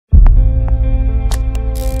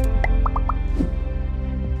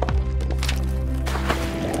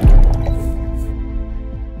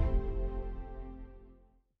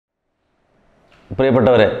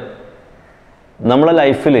പ്രിയപ്പെട്ടവരെ, നമ്മളെ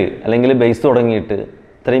ലൈഫിൽ അല്ലെങ്കിൽ ബേസ് തുടങ്ങിയിട്ട്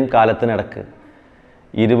ഇത്രയും കാലത്തിനിടക്ക്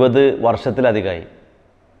 20 വർഷത്തിലധികമായി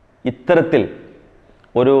ഇത്തരത്തിൽ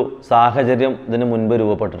ഒരു സാഹചര്യം ഇതിന് മുൻപ്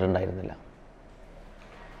രൂപപ്പെട്ടിട്ടുണ്ടായിരുന്നില്ല.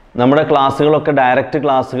 നമ്മുടെ ക്ലാസ്സുകളൊക്കെ ഡയറക്റ്റ്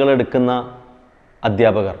ക്ലാസ്സുകൾ എടുക്കുന്ന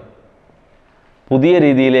അധ്യാപകർ പുതിയ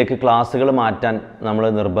രീതിയിലേക്ക് ക്ലാസ്സുകൾ മാറ്റാൻ നമ്മൾ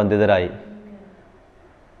നിർബന്ധിതരായി.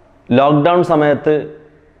 ലോക്ക്ഡൗൺ സമയത്ത്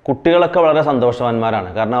കുട്ടികളൊക്കെ വളരെ സന്തോഷവാന്മാരാണ്.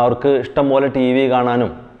 കാരണം അവർക്ക് ഇഷ്ടംപോലെ TV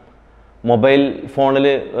കാണാനും മൊബൈൽ ഫോണിൽ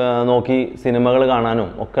നോക്കി സിനിമകൾ കാണാനും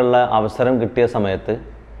ഒക്കെയുള്ള അവസരം കിട്ടിയ സമയത്ത്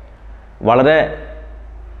വളരെ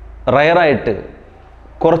റയറായിട്ട്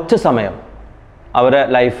കുറച്ച് സമയം അവരെ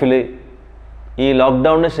ലൈഫിൽ ഈ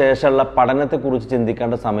ലോക്ക്ഡൗണിന് ശേഷമുള്ള പഠനത്തെക്കുറിച്ച്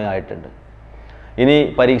ചിന്തിക്കേണ്ട സമയമായിട്ടുണ്ട്. ഇനി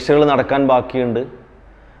പരീക്ഷകൾ നടക്കാൻ ബാക്കിയുണ്ട്.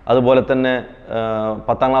 അതുപോലെ തന്നെ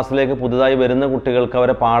 10ാം ക്ലാസ്സിലേക്ക് പുതുതായി വരുന്ന കുട്ടികൾക്ക്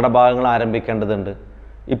അവരെ പാഠഭാഗങ്ങൾ ആരംഭിക്കേണ്ടതുണ്ട്.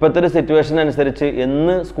 ഇപ്പോഴത്തെ ഒരു സിറ്റുവേഷൻ അനുസരിച്ച്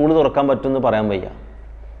എന്ന് സ്കൂൾ തുറക്കാൻ പറ്റുമെന്ന് പറയാൻ വയ്യ.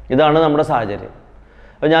 ഇതാണ് നമ്മുടെ സാഹചര്യം.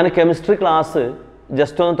 അപ്പോൾ ഞാൻ കെമിസ്ട്രി ക്ലാസ്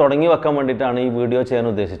ജസ്റ്റ് ഒന്ന് തുടങ്ങി വെക്കാൻ വേണ്ടിയിട്ടാണ് ഈ വീഡിയോ ചെയ്യാൻ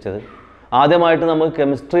ഉദ്ദേശിച്ചത്. ആദ്യമായിട്ട് നമുക്ക്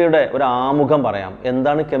കെമിസ്ട്രിയുടെ ഒരു ആമുഖം പറയാം.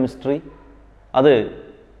 എന്താണ് കെമിസ്ട്രി?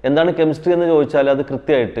 എന്താണ് കെമിസ്ട്രി എന്ന് ചോദിച്ചാൽ അത്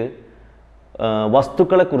കൃത്യമായിട്ട്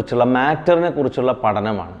വസ്തുക്കളെക്കുറിച്ചുള്ള മാറ്ററിനെ കുറിച്ചുള്ള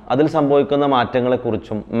പഠനമാണ്. അതിൽ സംഭവിക്കുന്ന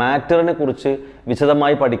മാറ്റങ്ങളെക്കുറിച്ചും മാറ്ററിനെ കുറിച്ച്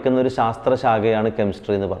വിശദമായി പഠിക്കുന്ന ഒരു ശാസ്ത്രശാഖയാണ്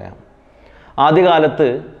കെമിസ്ട്രി എന്ന് പറയാം. ആദ്യകാലത്ത്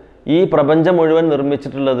ഈ പ്രപഞ്ചം മുഴുവൻ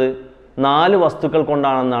നിർമ്മിച്ചിട്ടുള്ളത് 4 വസ്തുക്കൾ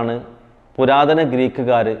കൊണ്ടാണെന്നാണ് പുരാതന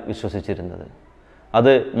ഗ്രീക്കുകാർ വിശ്വസിച്ചിരുന്നത്.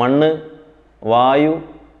 അത് മണ്ണ്, വായു,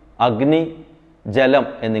 അഗ്നി, ജലം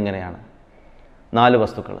എന്നിങ്ങനെയാണ് 4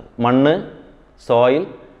 വസ്തുക്കൾ. മണ്ണ്, സോയിൽ,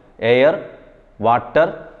 എയർ, വാട്ടർ,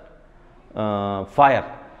 ഫയർ.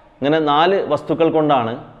 ഇങ്ങനെ 4 വസ്തുക്കൾ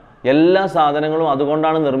കൊണ്ടാണ് എല്ലാ സാധനങ്ങളും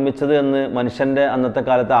അതുകൊണ്ടാണ് നിർമ്മിച്ചത് എന്ന് മനുഷ്യൻ്റെ അന്നത്തെ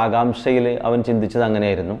കാലത്തെ ആകാംക്ഷയിൽ അവൻ ചിന്തിച്ചത്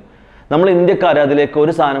അങ്ങനെയായിരുന്നു. നമ്മൾ ഇന്ത്യക്കാർ അതിലേക്ക്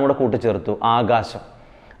ഒരു സാധനം കൂടെ കൂട്ടിച്ചേർത്തു, ആകാശം.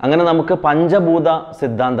 അങ്ങനെ നമുക്ക് പഞ്ചഭൂത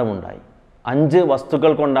സിദ്ധാന്തമുണ്ടായി. 5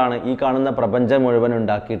 വസ്തുക്കൾ കൊണ്ടാണ് ഈ കാണുന്ന പ്രപഞ്ചം മുഴുവൻ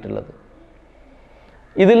ഉണ്ടാക്കിയിട്ടുള്ളത്.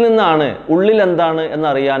 ഇതിൽ നിന്നാണ് ഉള്ളിൽ എന്താണ്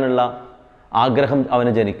എന്നറിയാനുള്ള ആഗ്രഹം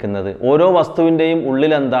അവന് ജനിക്കുന്നത്. ഓരോ വസ്തുവിൻ്റെയും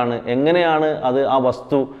ഉള്ളിൽ എന്താണ്, എങ്ങനെയാണ് അത് ആ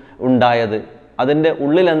വസ്തു ഉണ്ടായത്, അതിൻ്റെ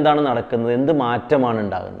ഉള്ളിൽ എന്താണ് നടക്കുന്നത്, എന്ത് മാറ്റമാണ്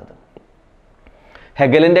ഉണ്ടാകുന്നത്.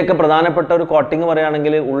 ഹെഗലിൻ്റെയൊക്കെ പ്രധാനപ്പെട്ട ഒരു കോട്ടിങ്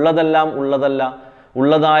പറയുകയാണെങ്കിൽ ഉള്ളതെല്ലാം ഉള്ളതല്ല,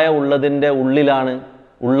 ഉള്ളതായ ഉള്ളതിൻ്റെ ഉള്ളിലാണ്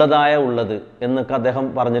ഉള്ളതായ ഉള്ളത് എന്നൊക്കെ അദ്ദേഹം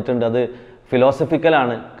പറഞ്ഞിട്ടുണ്ട്. അത്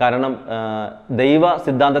ഫിലോസഫിക്കലാണ്. കാരണം ദൈവ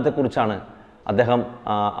സിദ്ധാന്തത്തെക്കുറിച്ചാണ് അദ്ദേഹം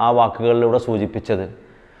ആ വാക്കുകളിലൂടെ സൂചിപ്പിച്ചത്.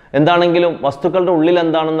 എന്താണെങ്കിലും വസ്തുക്കളുടെ ഉള്ളിൽ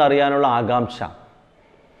എന്താണെന്ന് അറിയാനുള്ള ആകാംക്ഷ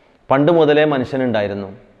പണ്ട് മുതലേ മനുഷ്യനുണ്ടായിരുന്നു.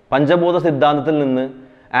 പഞ്ചഭൂത സിദ്ധാന്തത്തിൽ നിന്ന്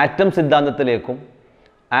ആറ്റം സിദ്ധാന്തത്തിലേക്കും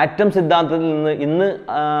ആറ്റം സിദ്ധാന്തത്തിൽ നിന്ന്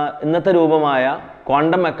ഇന്നത്തെ രൂപമായ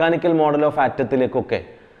ക്വാണ്ടം മെക്കാനിക്കൽ മോഡൽ ഓഫ് ആറ്റത്തിലേക്കൊക്കെ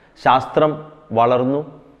ശാസ്ത്രം വളർന്നു.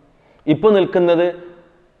 ഇപ്പോൾ നിൽക്കുന്നത്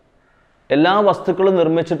എല്ലാ വസ്തുക്കളും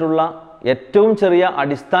നിർമ്മിച്ചിട്ടുള്ള ഏറ്റവും ചെറിയ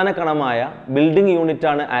അടിസ്ഥാന കണമായ ബിൽഡിംഗ്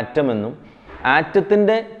യൂണിറ്റാണ് ആറ്റം എന്നും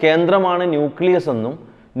ആറ്റത്തിൻ്റെ കേന്ദ്രമാണ് ന്യൂക്ലിയസ് എന്നും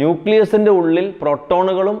ന്യൂക്ലിയസിൻ്റെ ഉള്ളിൽ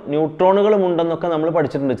പ്രോട്ടോണുകളും ന്യൂട്രോണുകളും ഉണ്ടെന്നൊക്കെ നമ്മൾ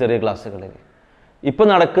പഠിച്ചിട്ടുണ്ട് ചെറിയ ക്ലാസ്സുകളിൽ. ഇപ്പോൾ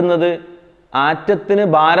നടക്കുന്നത് ആറ്റത്തിന്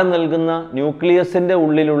ഭാരം നൽകുന്ന ന്യൂക്ലിയസിൻ്റെ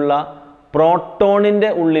ഉള്ളിലുള്ള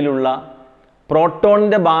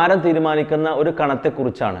പ്രോട്ടോണിൻ്റെ ഭാരം തീരുമാനിക്കുന്ന ഒരു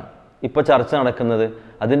കണത്തെക്കുറിച്ചാണ് ഇപ്പോൾ ചർച്ച നടക്കുന്നത്.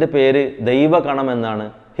 അതിൻ്റെ പേര് ദൈവകണം എന്നാണ്.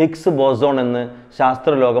 ഹിഗ്സ് ബോസോൺ എന്ന്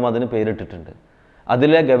ശാസ്ത്രലോകം അതിന് പേരിട്ടിട്ടുണ്ട്.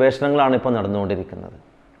 അതിലെ ഗവേഷണങ്ങളാണ് ഇപ്പോൾ നടന്നുകൊണ്ടിരിക്കുന്നത്.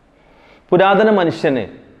 പുരാതന മനുഷ്യന്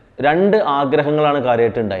 2 ആഗ്രഹങ്ങളാണ്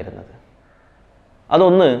കാര്യമായിട്ടുണ്ടായിരുന്നത്.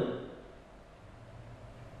 അതൊന്ന്,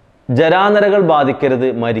 ജരാനരകൾ ബാധിക്കരുത്,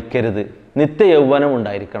 മരിക്കരുത്, നിത്യയൗവനം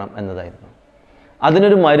ഉണ്ടായിരിക്കണം എന്നതായിരുന്നു.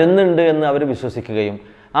 അതിനൊരു മരുന്നുണ്ട് എന്ന് അവർ വിശ്വസിക്കുകയും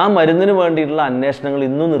ആ മരുന്നിന് വേണ്ടിയിട്ടുള്ള അന്വേഷണങ്ങൾ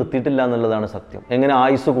ഇന്നും നിർത്തിയിട്ടില്ല എന്നുള്ളതാണ് സത്യം. എങ്ങനെ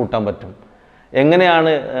ആയുസ് കൂട്ടാൻ പറ്റും,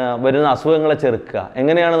 എങ്ങനെയാണ് വരുന്ന അസുഖങ്ങളെ ചെറുക്കുക,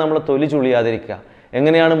 എങ്ങനെയാണ് നമ്മൾ തൊലി ചുളിയാതിരിക്കുക,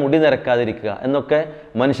 എങ്ങനെയാണ് മുടി നിരക്കാതിരിക്കുക എന്നൊക്കെ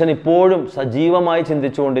മനുഷ്യൻ ഇപ്പോഴും സജീവമായി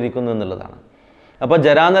ചിന്തിച്ചുകൊണ്ടിരിക്കുന്നു എന്നുള്ളതാണ്. അപ്പോൾ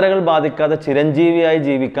ജരാനരകൾ ബാധിക്കാതെ ചിരഞ്ജീവിയായി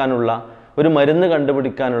ജീവിക്കാനുള്ള ഒരു മരുന്ന്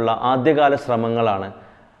കണ്ടുപിടിക്കാനുള്ള ആദ്യകാല ശ്രമങ്ങളാണ്.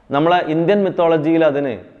 നമ്മളെ ഇന്ത്യൻ മിത്തോളജിയിൽ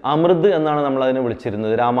അതിന് അമൃത് എന്നാണ് നമ്മളതിനെ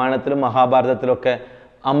വിളിച്ചിരുന്നത്. രാമായണത്തിലും മഹാഭാരതത്തിലൊക്കെ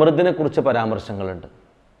അമൃതിനെ കുറിച്ച് പരാമർശങ്ങളുണ്ട്.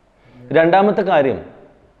 രണ്ടാമത്തെ കാര്യം,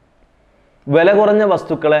 വില കുറഞ്ഞ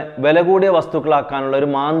വസ്തുക്കളെ വില കൂടിയ വസ്തുക്കളാക്കാനുള്ള ഒരു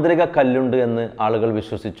മാന്ത്രിക കല്ലുണ്ട് എന്ന് ആളുകൾ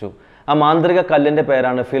വിശ്വസിച്ചു. ആ മാന്ത്രിക കല്ലിൻ്റെ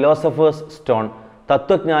പേരാണ് ഫിലോസഫേഴ്സ് സ്റ്റോൺ,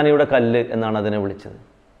 തത്വജ്ഞാനിയുടെ കല്ല് എന്നാണ് അതിനെ വിളിച്ചത്.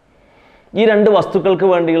 ഈ 2 വസ്തുക്കൾക്ക്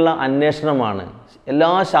വേണ്ടിയുള്ള അന്വേഷണമാണ്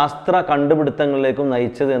എല്ലാ ശാസ്ത്ര കണ്ടുപിടുത്തങ്ങളിലേക്കും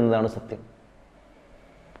നയിച്ചത് എന്നതാണ് സത്യം.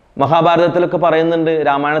 മഹാഭാരതത്തിലൊക്കെ പറയുന്നുണ്ട്,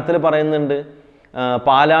 രാമായണത്തിൽ പറയുന്നുണ്ട്,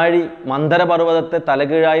 പാലാഴി മന്ദരപർവ്വതത്തെ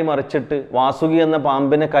തലകീഴായി മറിച്ചിട്ട് വാസുകി എന്ന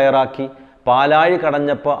പാമ്പിനെ കയറാക്കി പാലാഴി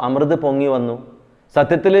കടഞ്ഞപ്പോൾ അമൃത് പൊങ്ങി വന്നു.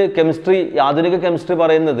 സത്യത്തിൽ ആധുനിക കെമിസ്ട്രി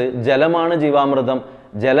പറയുന്നത് ജലമാണ് ജീവാമൃതം,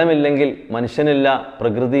 ജലമില്ലെങ്കിൽ മനുഷ്യനില്ല,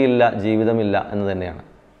 പ്രകൃതിയില്ല, ജീവിതമില്ല എന്ന് തന്നെയാണ്.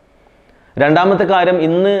 രണ്ടാമത്തെ കാര്യം,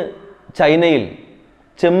 ഇന്ന് ചൈനയിൽ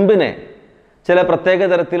ചെമ്പിനെ ചില പ്രത്യേക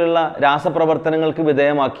തരത്തിലുള്ള രാസപ്രവർത്തനങ്ങൾക്ക്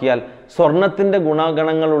വിധേയമാക്കിയാൽ സ്വർണത്തിൻ്റെ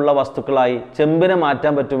ഗുണഗണങ്ങളുള്ള വസ്തുക്കളായി ചെമ്പിനെ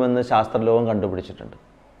മാറ്റാൻ പറ്റുമെന്ന് ശാസ്ത്രലോകം കണ്ടുപിടിച്ചിട്ടുണ്ട്.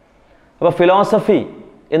 അപ്പോൾ ഫിലോസഫി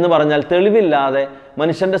എന്ന് പറഞ്ഞാൽ തെളിവില്ലാതെ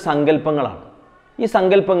മനുഷ്യൻ്റെ സങ്കല്പങ്ങളാണ്. ഈ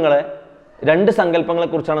സങ്കല്പങ്ങളെ, രണ്ട്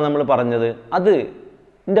സങ്കല്പങ്ങളെക്കുറിച്ചാണ് നമ്മൾ പറഞ്ഞത്. അത്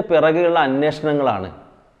ഇതിൻ്റെ പിറകെയുള്ള അന്വേഷണങ്ങളാണ്.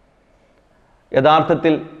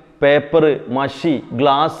 യഥാർത്ഥത്തിൽ പേപ്പർ, മഷി,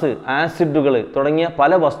 ഗ്ലാസ്, ആസിഡുകൾ തുടങ്ങിയ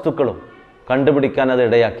പല വസ്തുക്കളും കണ്ടുപിടിക്കാൻ അത്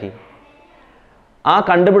ഇടയാക്കി. ആ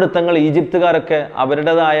കണ്ടുപിടുത്തങ്ങൾ ഈജിപ്തുകാരൊക്കെ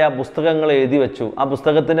അവരുടേതായ പുസ്തകങ്ങൾ എഴുതി വെച്ചു. ആ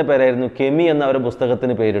പുസ്തകത്തിൻ്റെ പേരായിരുന്നു കെമി എന്ന അവരുടെ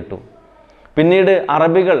പുസ്തകത്തിന് പേരിട്ടു. പിന്നീട്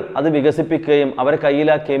അറബികൾ അത് വികസിപ്പിക്കുകയും അവരുടെ കയ്യിൽ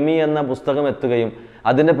ആ കെമി എന്ന പുസ്തകം എത്തുകയും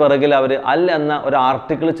അതിൻ്റെ പിറകിൽ അവർ അൽ എന്ന ഒരു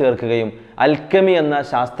ആർട്ടിക്കിൾ ചേർക്കുകയും അൽക്കെമി എന്ന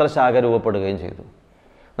ശാസ്ത്രശാഖ രൂപപ്പെടുകയും ചെയ്തു.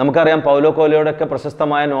 നമുക്കറിയാം പൗലോ കോയിലോയുടെയൊക്കെ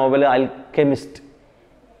പ്രശസ്തമായ നോവൽ അൽക്കെമിസ്റ്റ്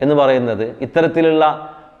എന്ന് പറയുന്നത് ഇത്തരത്തിലുള്ള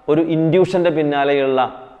ഒരു ഇൻഡ്യൂഷൻ്റെ പിന്നാലെയുള്ള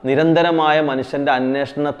നിരന്തരമായ മനുഷ്യൻ്റെ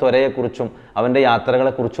അന്വേഷണ ത്വരയെക്കുറിച്ചും അവൻ്റെ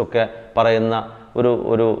യാത്രകളെക്കുറിച്ചൊക്കെ പറയുന്ന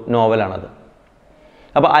ഒരു നോവലാണത്.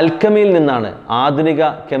 അപ്പോൾ അൽക്കെമിയിൽ നിന്നാണ് ആധുനിക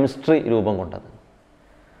കെമിസ്ട്രി രൂപം കൊണ്ടത്.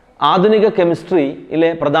 ആധുനിക കെമിസ്ട്രിയിലെ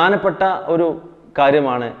പ്രധാനപ്പെട്ട ഒരു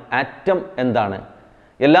കാര്യമാണ് ആറ്റം എന്താണ്.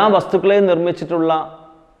 എല്ലാ വസ്തുക്കളെയും നിർമ്മിച്ചിട്ടുള്ള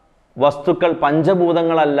വസ്തുക്കൾ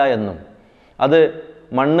പഞ്ചഭൂതങ്ങളല്ല എന്നും അത്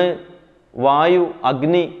മണ്ണ്, വായു,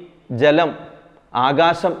 അഗ്നി, ജലം,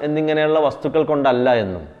 ആകാശം എന്നിങ്ങനെയുള്ള വസ്തുക്കൾ കൊണ്ടല്ല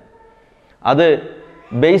എന്നും അത്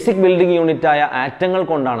ബേസിക് ബിൽഡിംഗ് യൂണിറ്റായ ആറ്റങ്ങൾ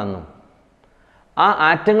കൊണ്ടാണെന്നും ആ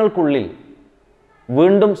ആറ്റങ്ങൾക്കുള്ളിൽ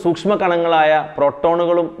വീണ്ടും സൂക്ഷ്മകണങ്ങളായ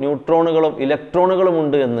പ്രോട്ടോണുകളും ന്യൂട്രോണുകളും ഇലക്ട്രോണുകളും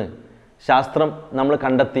ഉണ്ട് എന്ന് ശാസ്ത്രം നമ്മൾ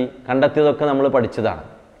കണ്ടെത്തിയതൊക്കെ നമ്മൾ പഠിച്ചതാണ്.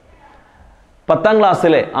 10ാം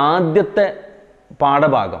ക്ലാസ്സിലെ ആദ്യത്തെ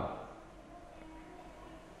പാഠഭാഗം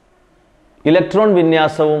ഇലക്ട്രോൺ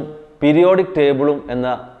വിന്യാസവും പീരിയോഡിക് ടേബിളും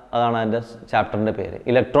അതാണ് അതിൻ്റെ ചാപ്റ്ററിൻ്റെ പേര്.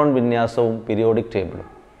 ഇലക്ട്രോൺ വിന്യാസവും പീരിയോഡിക് ടേബിളും.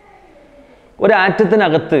 ഒരു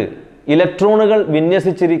ആറ്റത്തിനകത്ത് ഇലക്ട്രോണുകൾ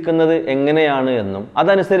വിന്യസിച്ചിരിക്കുന്നത് എങ്ങനെയാണ് എന്നും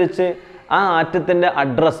അതനുസരിച്ച് ആ ആറ്റത്തിൻ്റെ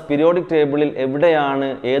അഡ്രസ് പീരിയോഡിക് ടേബിളിൽ എവിടെയാണ്,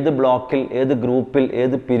 ഏത് ബ്ലോക്കിൽ, ഏത് ഗ്രൂപ്പിൽ,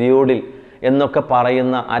 ഏത് പീരിയോഡിൽ എന്നൊക്കെ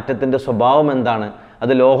പറയുന്ന ആറ്റത്തിൻ്റെ സ്വഭാവം എന്താണ്,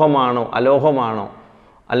 അത് ലോഹമാണോ അലോഹമാണോ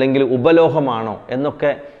അല്ലെങ്കിൽ ഉപലോഹമാണോ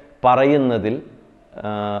എന്നൊക്കെ പറയുന്നതിൽ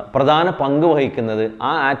പ്രധാന പങ്ക് വഹിക്കുന്നത്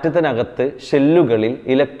ആ ആറ്റത്തിനകത്ത് ഷെല്ലുകളിൽ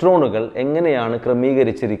ഇലക്ട്രോണുകൾ എങ്ങനെയാണ്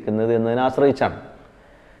ക്രമീകരിച്ചിരിക്കുന്നത് എന്നതിനെ ആശ്രയിച്ചാണ്.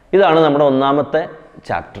 ഇതാണ് നമ്മുടെ ഒന്നാമത്തെ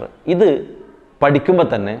ചാപ്റ്റർ. ഇത് പഠിക്കുമ്പോൾ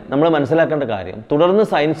തന്നെ നമ്മൾ മനസ്സിലാക്കേണ്ട കാര്യം, തുടർന്ന്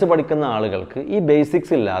സയൻസ് പഠിക്കുന്ന ആളുകൾക്ക് ഈ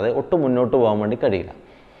ബേസിക്സ് ഇല്ലാതെ ഒട്ടും മുന്നോട്ട് പോകാൻ വേണ്ടി കഴിയില്ല.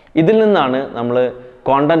 ഇതിൽ നിന്നാണ് നമ്മൾ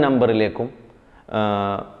ക്വാണ്ടം നമ്പറിലേക്കും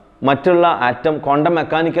മറ്റുള്ള atom quantum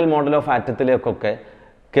mechanical model of ആറ്റത്തിലേക്കൊക്കെ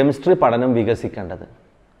chemistry പഠനം വികസിക്കേണ്ടത്.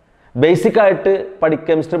 ബേസിക്കായിട്ട്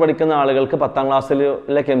കെമിസ്ട്രി പഠിക്കുന്ന ആളുകൾക്ക് 10ാം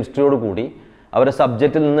ക്ലാസ്സിലെ കെമിസ്ട്രിയോട് കൂടി അവരെ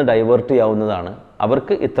സബ്ജക്റ്റിൽ നിന്ന് ഡൈവേർട്ട് ചെയ്യാവുന്നതാണ്.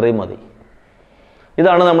 അവർക്ക് ഇത്രയും മതി.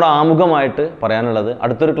 ഇതാണ് നമ്മുടെ ആമുഖമായിട്ട് പറയാനുള്ളത്.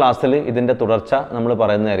 അടുത്തൊരു ക്ലാസ്സിൽ ഇതിൻ്റെ തുടർച്ച നമ്മൾ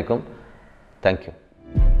പറയുന്നതായിരിക്കും. Thank you.